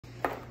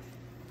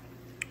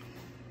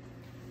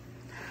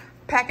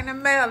packing the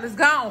mail is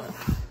gone.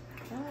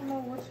 I don't know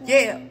what you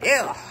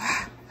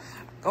Yeah.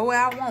 Go where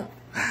I want.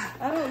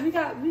 I don't.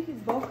 We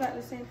both got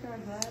the same pair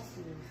of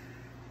glasses.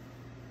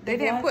 They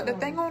didn't put the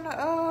thing on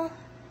the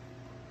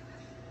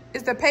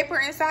is the paper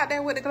inside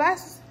there with the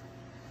glasses?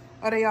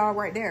 Or they all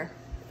right there?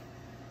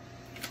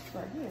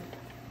 Right here.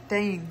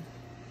 Dang.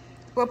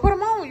 Well, put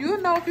them on. You'll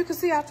know if you can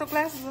see out your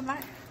glasses or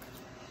not.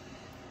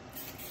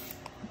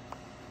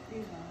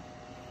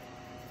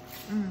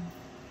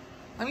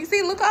 Let me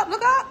see. Look up.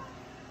 Look up.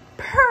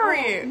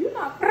 Period. Oh, you're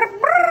not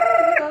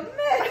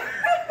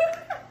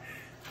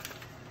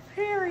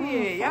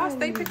Period. Y'all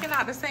stay picking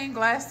out the same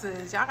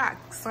glasses. Y'all got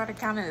sort of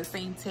kind of the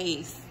same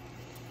taste.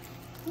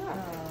 Good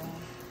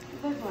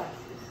glasses.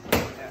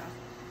 Yeah.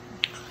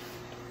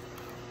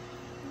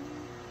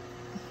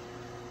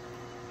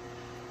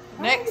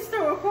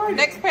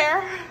 Next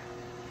pair.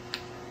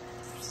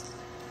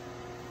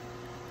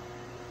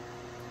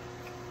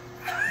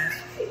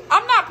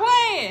 I'm not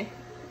playing.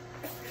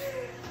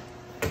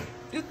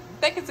 You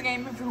think it's a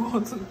game if you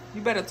want to.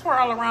 You better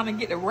twirl around and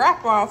get the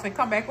wrap off and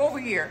come back over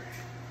here.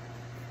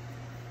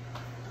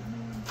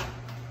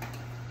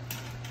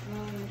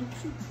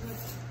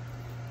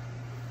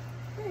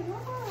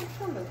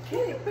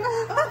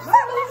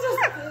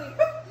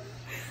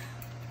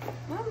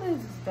 My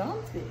legs is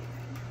dumpy.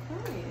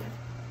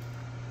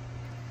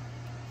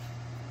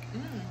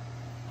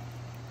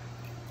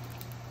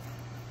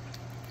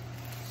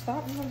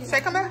 Stop.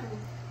 Say come back.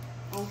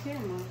 On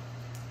camera.